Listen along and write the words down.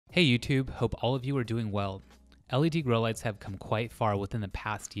Hey YouTube, hope all of you are doing well. LED grow lights have come quite far within the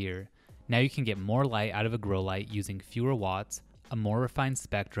past year. Now you can get more light out of a grow light using fewer watts, a more refined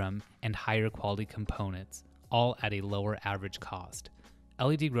spectrum, and higher quality components, all at a lower average cost.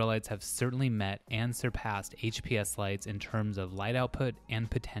 LED grow lights have certainly met and surpassed HPS lights in terms of light output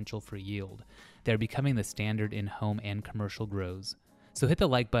and potential for yield. They're becoming the standard in home and commercial grows. So hit the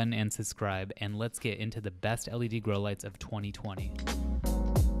like button and subscribe, and let's get into the best LED grow lights of 2020.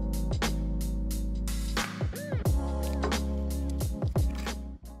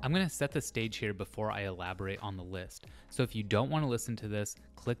 I'm going to set the stage here before I elaborate on the list, so if you don't want to listen to this,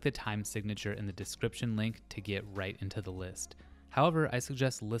 click the time signature in the description link to get right into the list. However, I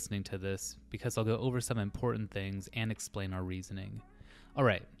suggest listening to this because I'll go over some important things and explain our reasoning.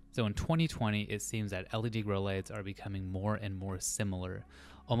 Alright, so in 2020 it seems that LED grow lights are becoming more and more similar.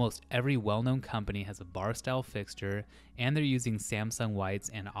 Almost every well-known company has a bar-style fixture, and they're using Samsung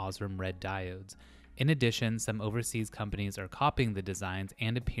whites and Osram red diodes. In addition, some overseas companies are copying the designs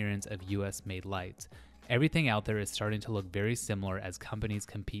and appearance of US-made lights. Everything out there is starting to look very similar as companies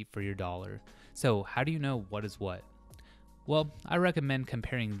compete for your dollar. So how do you know what is what? Well, I recommend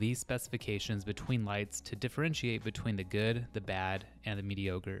comparing these specifications between lights to differentiate between the good, the bad, and the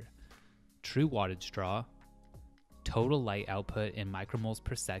mediocre. True wattage draw, total light output in micromoles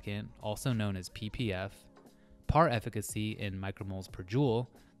per second, also known as ppf, par efficacy in micromoles per joule,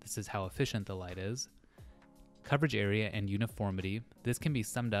 this is how efficient the light is, coverage area and uniformity, this can be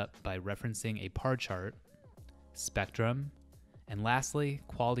summed up by referencing a par chart, spectrum, and lastly,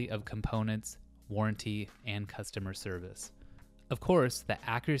 quality of components, warranty, and customer service. Of course, the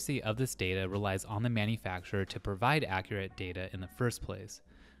accuracy of this data relies on the manufacturer to provide accurate data in the first place.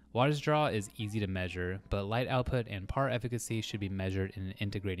 Wattage draw is easy to measure, but light output and par efficacy should be measured in an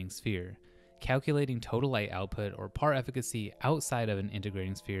integrating sphere. Calculating total light output or par efficacy outside of an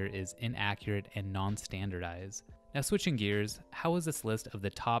integrating sphere is inaccurate and non-standardized. Now switching gears, how is this list of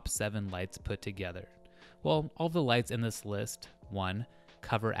the top 7 lights put together? Well, all the lights in this list, 1,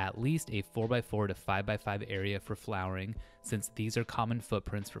 cover at least a 4x4 to 5x5 area for flowering, since these are common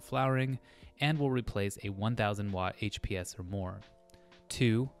footprints for flowering, and will replace a 1000 watt HPS or more.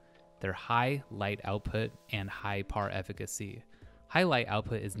 2, they're high light output and high par efficacy. High light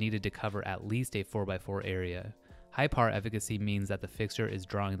output is needed to cover at least a 4x4 area. High par efficacy means that the fixture is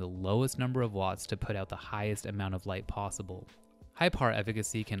drawing the lowest number of watts to put out the highest amount of light possible. High par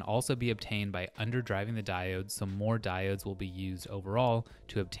efficacy can also be obtained by underdriving the diodes, so more diodes will be used overall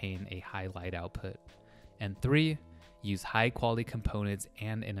to obtain a high light output. And 3, use high quality components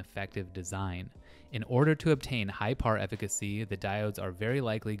and an effective design. In order to obtain high par efficacy, the diodes are very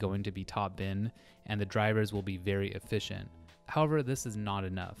likely going to be top bin, and the drivers will be very efficient. However, this is not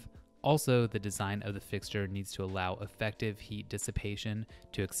enough. Also, the design of the fixture needs to allow effective heat dissipation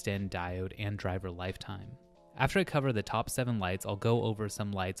to extend diode and driver lifetime. After I cover the top 7 lights, I'll go over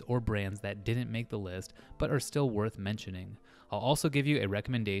some lights or brands that didn't make the list but are still worth mentioning. I'll also give you a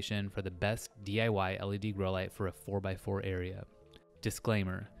recommendation for the best DIY LED grow light for a 4x4 area.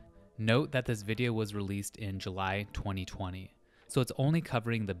 Disclaimer: note that this video was released in July 2020, so it's only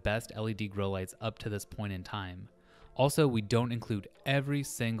covering the best LED grow lights up to this point in time. Also, we don't include every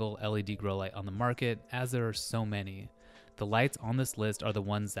single LED grow light on the market, as there are so many. The lights on this list are the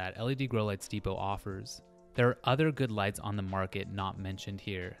ones that LED Grow Lights Depot offers. There are other good lights on the market not mentioned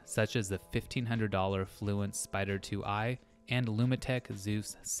here, such as the $1,500 Fluence Spider 2i and Lumitech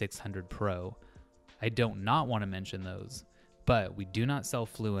Zeus 600 Pro. I don't not want to mention those, but we do not sell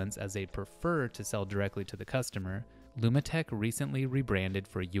Fluence as they prefer to sell directly to the customer. Lumitech recently rebranded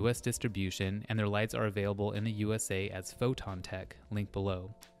for US distribution, and their lights are available in the USA as Photon Tech, link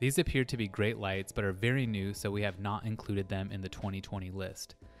below. These appear to be great lights but are very new, so we have not included them in the 2020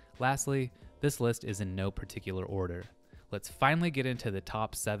 list. Lastly, this list is in no particular order. Let's finally get into the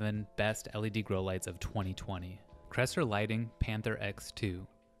top 7 best LED grow lights of 2020. Cresser Lighting Panther X2.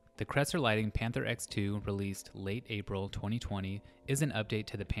 The Cresser Lighting Panther X2, released late April 2020, is an update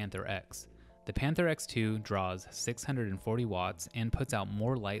to the Panther X. The Panther X2 draws 640 watts and puts out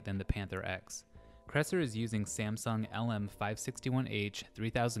more light than the Panther X. Cresser is using Samsung LM561H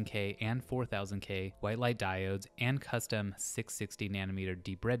 3000K and 4000K white light diodes and custom 660nm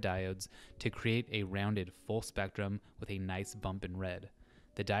deep red diodes to create a rounded full spectrum with a nice bump in red.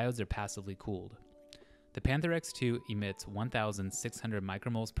 The diodes are passively cooled. The Panther X2 emits 1600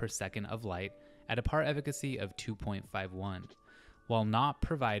 micromoles per second of light at a par efficacy of 2.51. While not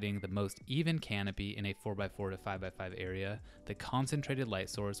providing the most even canopy in a 4x4 to 5x5 area, the concentrated light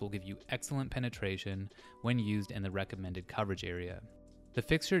source will give you excellent penetration when used in the recommended coverage area. The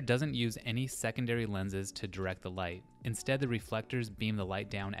fixture doesn't use any secondary lenses to direct the light. Instead, the reflectors beam the light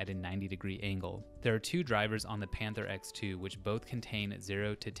down at a 90-degree angle. There are two drivers on the Panther X2 which both contain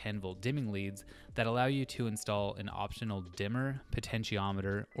 0 to 10 volt dimming leads that allow you to install an optional dimmer,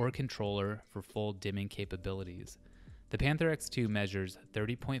 potentiometer, or controller for full dimming capabilities. The Panther X2 measures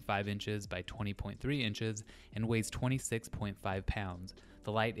 30.5 inches by 20.3 inches and weighs 26.5 pounds.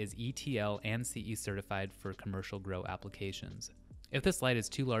 The light is ETL and CE certified for commercial grow applications. If this light is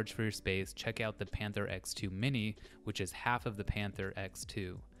too large for your space, check out the Panther X2 Mini, which is half of the Panther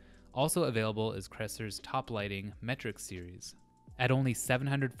X2. Also available is Cresser's top lighting Metric series. At only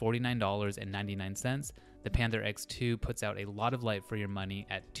 $749.99, the Panther X2 puts out a lot of light for your money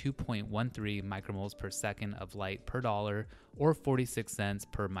at 2.13 micromoles per second of light per dollar, or 46 cents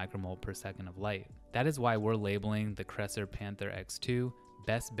per micromole per second of light. That is why we're labeling the Cresser Panther X2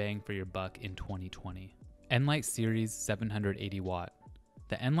 best bang for your buck in 2020. Enlite Series 780 watt.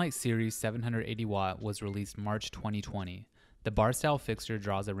 The Enlite Series 780 watt was released March 2020. The bar-style fixture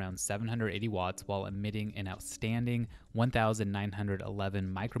draws around 780 watts while emitting an outstanding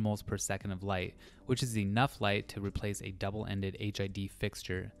 1,911 micromoles per second of light, which is enough light to replace a double-ended HID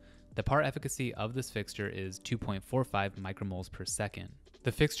fixture. The par efficacy of this fixture is 2.45 micromoles per second.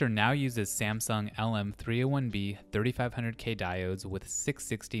 The fixture now uses Samsung LM301B 3500K diodes with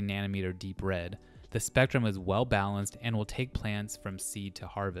 660 nanometer deep red. The spectrum is well balanced and will take plants from seed to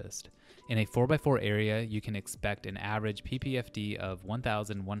harvest. In a 4x4 area, you can expect an average PPFD of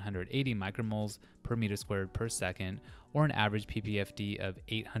 1,180 micromoles per meter squared per second, or an average PPFD of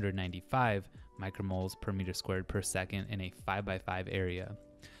 895 micromoles per meter squared per second in a 5x5 area.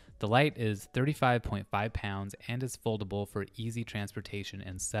 The light is 35.5 pounds and is foldable for easy transportation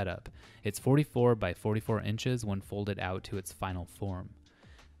and setup. It's 44 by 44 inches when folded out to its final form.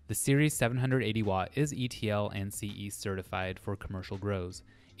 The Series 780 watt is ETL and CE certified for commercial grows.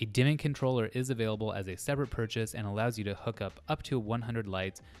 A dimming controller is available as a separate purchase and allows you to hook up to 100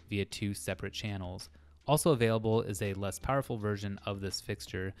 lights via 2 separate channels. Also available is a less powerful version of this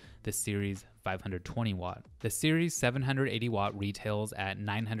fixture, the Series 520 watt. The Series 780 watt retails at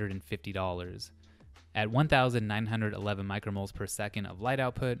 $950. At 1,911 micromoles per second of light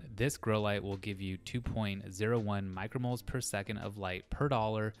output, this grow light will give you 2.01 micromoles per second of light per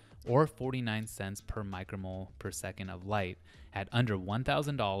dollar, or 49 cents per micromole per second of light. At under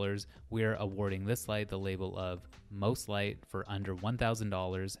 $1,000, we're awarding this light the label of Most Light for under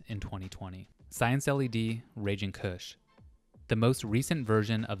 $1,000 in 2020. Science LED Raging Kush. The most recent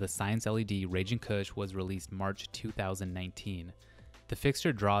version of the Science LED Raging Kush was released March 2019. The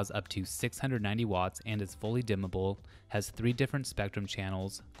fixture draws up to 690 watts and is fully dimmable, has 3 different spectrum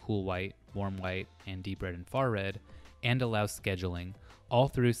channels, cool white, warm white, and deep red and far red, and allows scheduling, all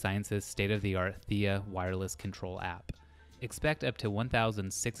through Science's state-of-the-art Thea wireless control app. Expect up to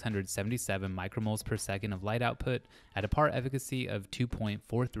 1,677 micromoles per second of light output at a par efficacy of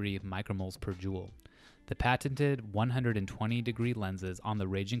 2.43 micromoles per joule. The patented 120-degree lenses on the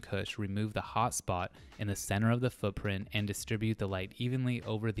Raging Kush remove the hot spot in the center of the footprint and distribute the light evenly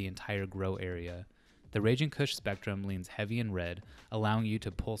over the entire grow area. The Raging Kush spectrum leans heavy and red, allowing you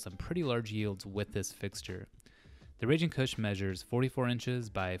to pull some pretty large yields with this fixture. The Raging Kush measures 44 inches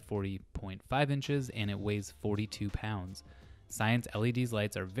by 40.5 inches and it weighs 42 pounds. Science LED's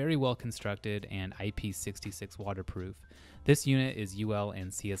lights are very well constructed and IP66 waterproof. This unit is UL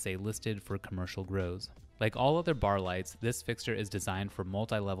and CSA listed for commercial grows. Like all other bar lights, this fixture is designed for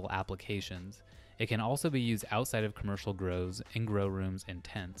multi-level applications. It can also be used outside of commercial grows, in grow rooms, and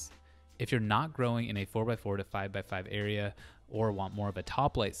tents. If you're not growing in a 4x4 to 5x5 area or want more of a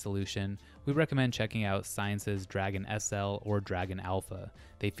top light solution, we recommend checking out Science's Dragon SL or Dragon Alpha.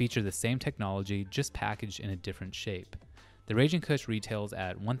 They feature the same technology, just packaged in a different shape. The Raging Kush retails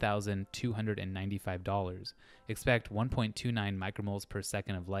at $1,295. Expect 1.29 micromoles per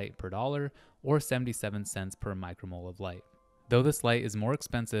second of light per dollar, or 77 cents per micromole of light. Though this light is more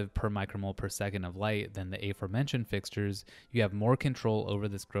expensive per micromole per second of light than the aforementioned fixtures, you have more control over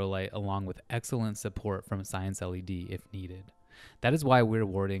this grow light along with excellent support from Science LED if needed. That is why we're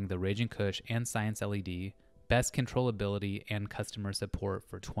awarding the Raging Kush and Science LED Best Controllability and Customer Support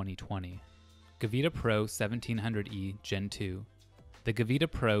for 2020. Gavita Pro 1700E Gen 2. The Gavita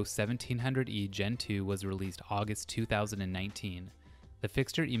Pro 1700E Gen 2 was released August 2019. The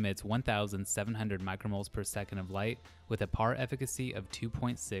fixture emits 1,700 micromoles per second of light with a par efficacy of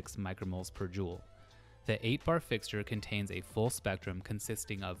 2.6 micromoles per joule. The 8-bar fixture contains a full spectrum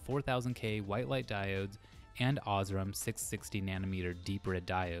consisting of 4000K white light diodes and Osram 660 nanometer deep red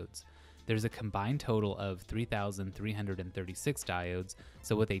diodes. There's a combined total of 3,336 diodes,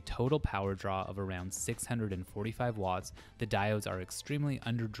 so with a total power draw of around 645 watts, the diodes are extremely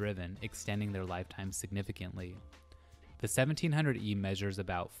underdriven, extending their lifetime significantly. The 1700E measures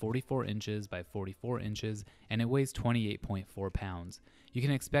about 44 inches by 44 inches, and it weighs 28.4 pounds. You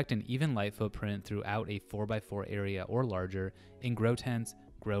can expect an even light footprint throughout a 4x4 area or larger in grow tents,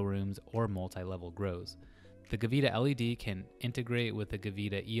 grow rooms, or multi-level grows. The Gavita LED can integrate with the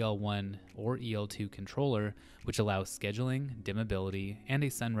Gavita EL1 or EL2 controller, which allows scheduling, dimmability, and a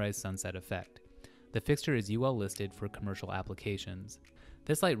sunrise-sunset effect. The fixture is UL listed for commercial applications.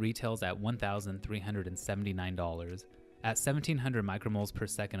 This light retails at $1,379. At 1700 micromoles per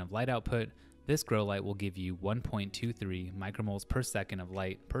second of light output, this grow light will give you 1.23 micromoles per second of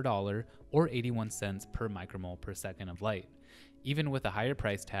light per dollar, or 81 cents per micromole per second of light. Even with a higher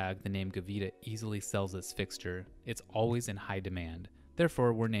price tag, the name Gavita easily sells this fixture. It's always in high demand.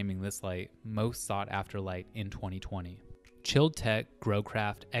 Therefore, we're naming this light most sought after light in 2020. Chilled Tech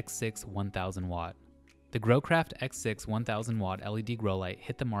Growcraft X6 1000 Watt. The Growcraft X6 1000 Watt LED grow light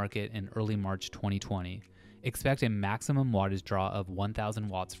hit the market in early March 2020. Expect a maximum wattage draw of 1000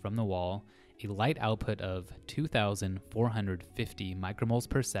 watts from the wall, a light output of 2,450 micromoles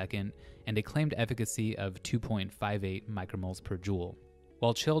per second, and a claimed efficacy of 2.58 micromoles per joule.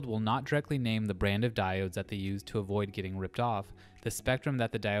 While Chilled will not directly name the brand of diodes that they use to avoid getting ripped off, the spectrum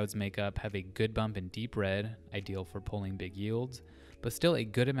that the diodes make up have a good bump in deep red, ideal for pulling big yields, but still a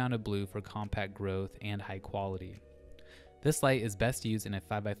good amount of blue for compact growth and high quality. This light is best used in a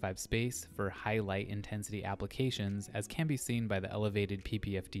 5x5 space for high light intensity applications, as can be seen by the elevated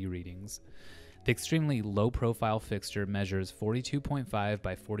PPFD readings. The extremely low profile fixture measures 42.5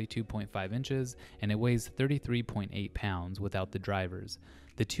 by 42.5 inches and it weighs 33.8 pounds without the drivers.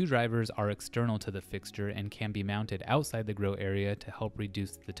 The two drivers are external to the fixture and can be mounted outside the grow area to help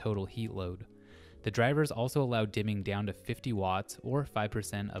reduce the total heat load. The drivers also allow dimming down to 50 watts or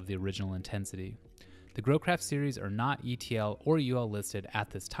 5% of the original intensity. The Growcraft series are not ETL or UL listed at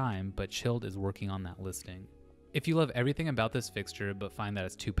this time, but Chilled is working on that listing. If you love everything about this fixture but find that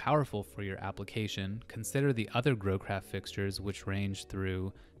it's too powerful for your application, consider the other Growcraft fixtures, which range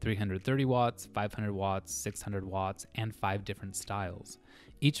through 330 watts, 500 watts, 600 watts, and 5 different styles.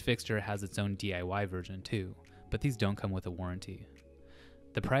 Each fixture has its own DIY version too, but these don't come with a warranty.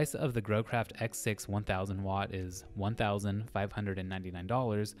 The price of the Growcraft X6 1000 Watt is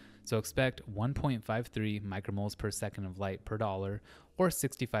 $1,599, so expect 1.53 micromoles per second of light per dollar, or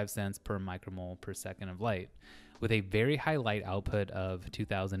 65 cents per micromole per second of light. With a very high light output of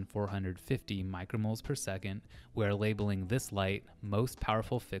 2,450 micromoles per second, we are labeling this light most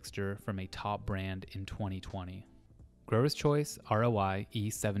powerful fixture from a top brand in 2020. Grower's Choice ROI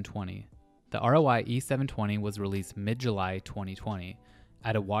E720. The ROI E720 was released mid-July 2020.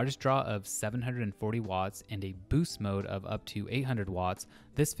 At a wattage draw of 740 watts and a boost mode of up to 800 watts,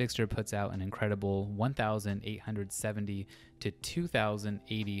 this fixture puts out an incredible 1,870 to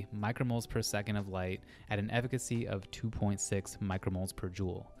 2,080 micromoles per second of light at an efficacy of 2.6 micromoles per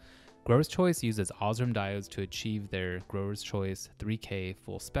joule. Grower's Choice uses Osram diodes to achieve their Grower's Choice 3K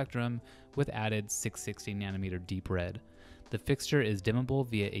full spectrum with added 660 nanometer deep red. The fixture is dimmable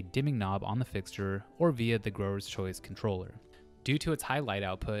via a dimming knob on the fixture or via the Grower's Choice controller. Due to its high light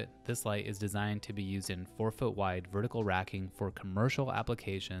output, this light is designed to be used in 4-foot wide vertical racking for commercial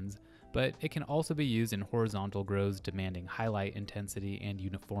applications, but it can also be used in horizontal grows demanding high light intensity and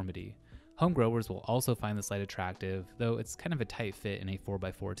uniformity. Home growers will also find this light attractive, though it's kind of a tight fit in a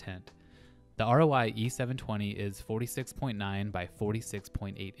 4x4 tent. The ROI E720 is 46.9 by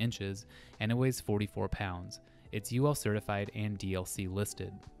 46.8 inches and it weighs 44 pounds. It's UL certified and DLC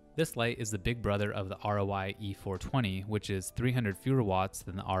listed. This light is the big brother of the ROI E420, which is 300 fewer watts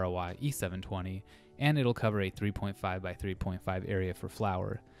than the ROI E720, and it'll cover a 3.5 by 3.5 area for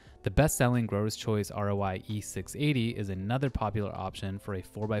flower. The best-selling Grower's Choice ROI E680 is another popular option for a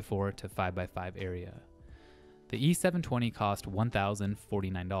 4x4 to 5x5 area. The E720 cost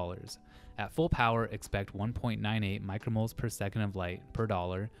 $1,049. At full power, expect 1.98 micromoles per second of light per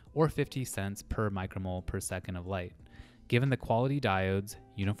dollar, or 50 cents per micromole per second of light. Given the quality diodes,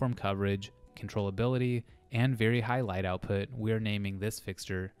 uniform coverage, controllability, and very high light output, we are naming this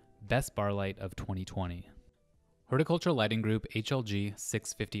fixture Best Bar Light of 2020. Horticultural Lighting Group HLG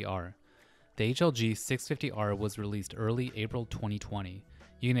 650R. The HLG 650R was released early April 2020.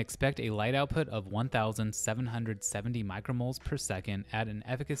 You can expect a light output of 1,770 micromoles per second at an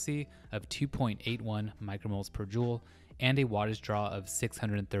efficacy of 2.81 micromoles per joule and a wattage draw of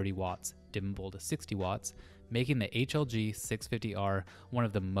 630 watts, dimmable to 60 watts, making the HLG 650R one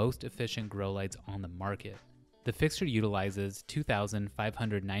of the most efficient grow lights on the market. The fixture utilizes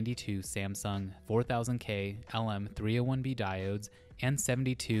 2,592 Samsung 4000K LM301B diodes and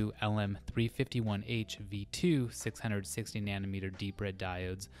 72 LM351H V2 660nm deep red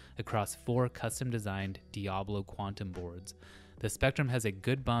diodes across 4 custom-designed Diablo Quantum boards. The spectrum has a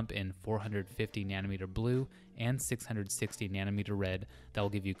good bump in 450nm blue and 660nm red that will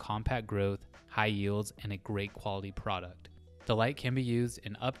give you compact growth, high yields, and a great quality product. The light can be used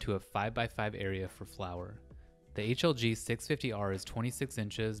in up to a 5x5 area for flower. The HLG 650R is 26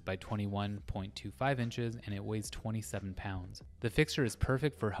 inches by 21.25 inches and it weighs 27 pounds. The fixture is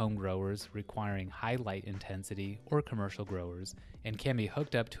perfect for home growers requiring high light intensity or commercial growers and can be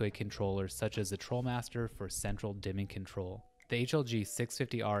hooked up to a controller such as the Trollmaster for central dimming control. The HLG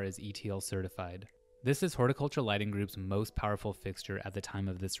 650R is ETL certified. This is Horticulture Lighting Group's most powerful fixture at the time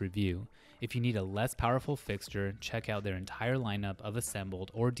of this review. If you need a less powerful fixture, check out their entire lineup of assembled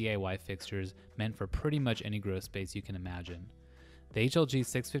or DIY fixtures meant for pretty much any grow space you can imagine. The HLG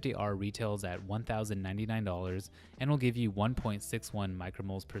 650R retails at $1,099 and will give you 1.61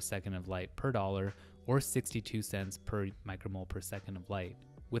 micromoles per second of light per dollar or 62 cents per micromole per second of light.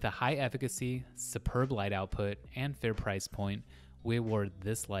 With a high efficacy, superb light output, and fair price point, we award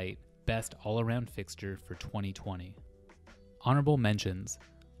this light Best All-Around Fixture for 2020. Honorable mentions.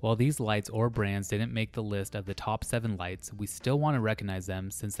 While these lights or brands didn't make the list of the top 7 lights, we still want to recognize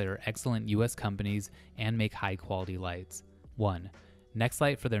them since they are excellent US companies and make high quality lights. 1.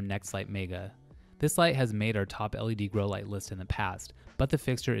 Nextlight for their Nextlight Mega. This light has made our top LED grow light list in the past, but the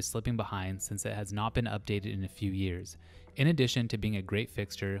fixture is slipping behind since it has not been updated in a few years. In addition to being a great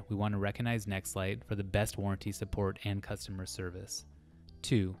fixture, we want to recognize Nextlight for the best warranty support and customer service.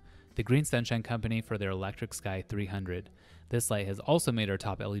 2. The Green Sunshine Company for their Electric Sky 300. This light has also made our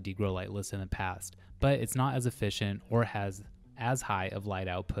top LED grow light list in the past, but it's not as efficient or has as high of light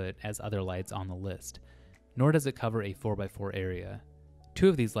output as other lights on the list, nor does it cover a 4x4 area. 2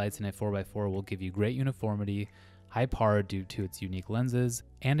 of these lights in a 4x4 will give you great uniformity, high power due to its unique lenses,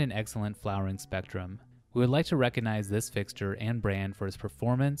 and an excellent flowering spectrum. We would like to recognize this fixture and brand for its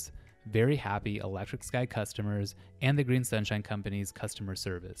performance, very happy Electric Sky customers, and the Green Sunshine Company's customer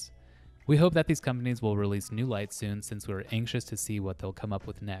service. We hope that these companies will release new lights soon since we're anxious to see what they'll come up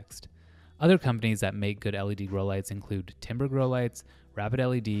with next. Other companies that make good LED grow lights include Timber Grow Lights, Rapid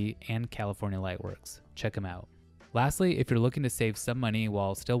LED, and California Lightworks. Check them out. Lastly, if you're looking to save some money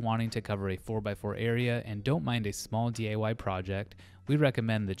while still wanting to cover a 4x4 area and don't mind a small DIY project, we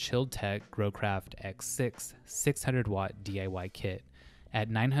recommend the Chilled Tech GrowCraft X6 600-watt DIY kit. At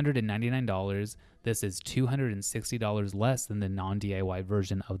 $999, this is $260 less than the non-DIY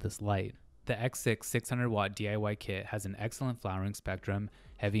version of this light. The X6 600-watt DIY kit has an excellent flowering spectrum,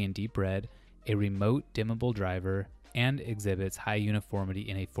 heavy and deep red, a remote dimmable driver, and exhibits high uniformity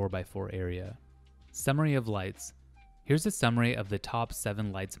in a 4x4 area. Summary of lights. Here's a summary of the top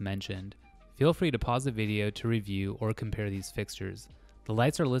 7 lights mentioned. Feel free to pause the video to review or compare these fixtures. The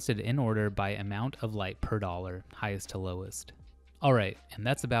lights are listed in order by amount of light per dollar, highest to lowest. Alright, and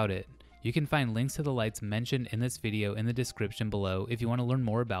that's about it. You can find links to the lights mentioned in this video in the description below if you want to learn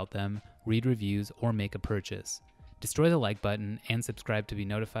more about them, read reviews, or make a purchase. Destroy the like button and subscribe to be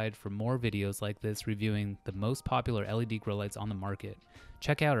notified for more videos like this reviewing the most popular LED grow lights on the market.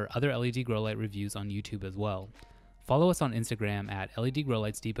 Check out our other LED grow light reviews on YouTube as well. Follow us on Instagram at LED Grow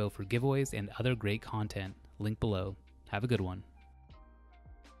Lights Depot for giveaways and other great content. Link below. Have a good one.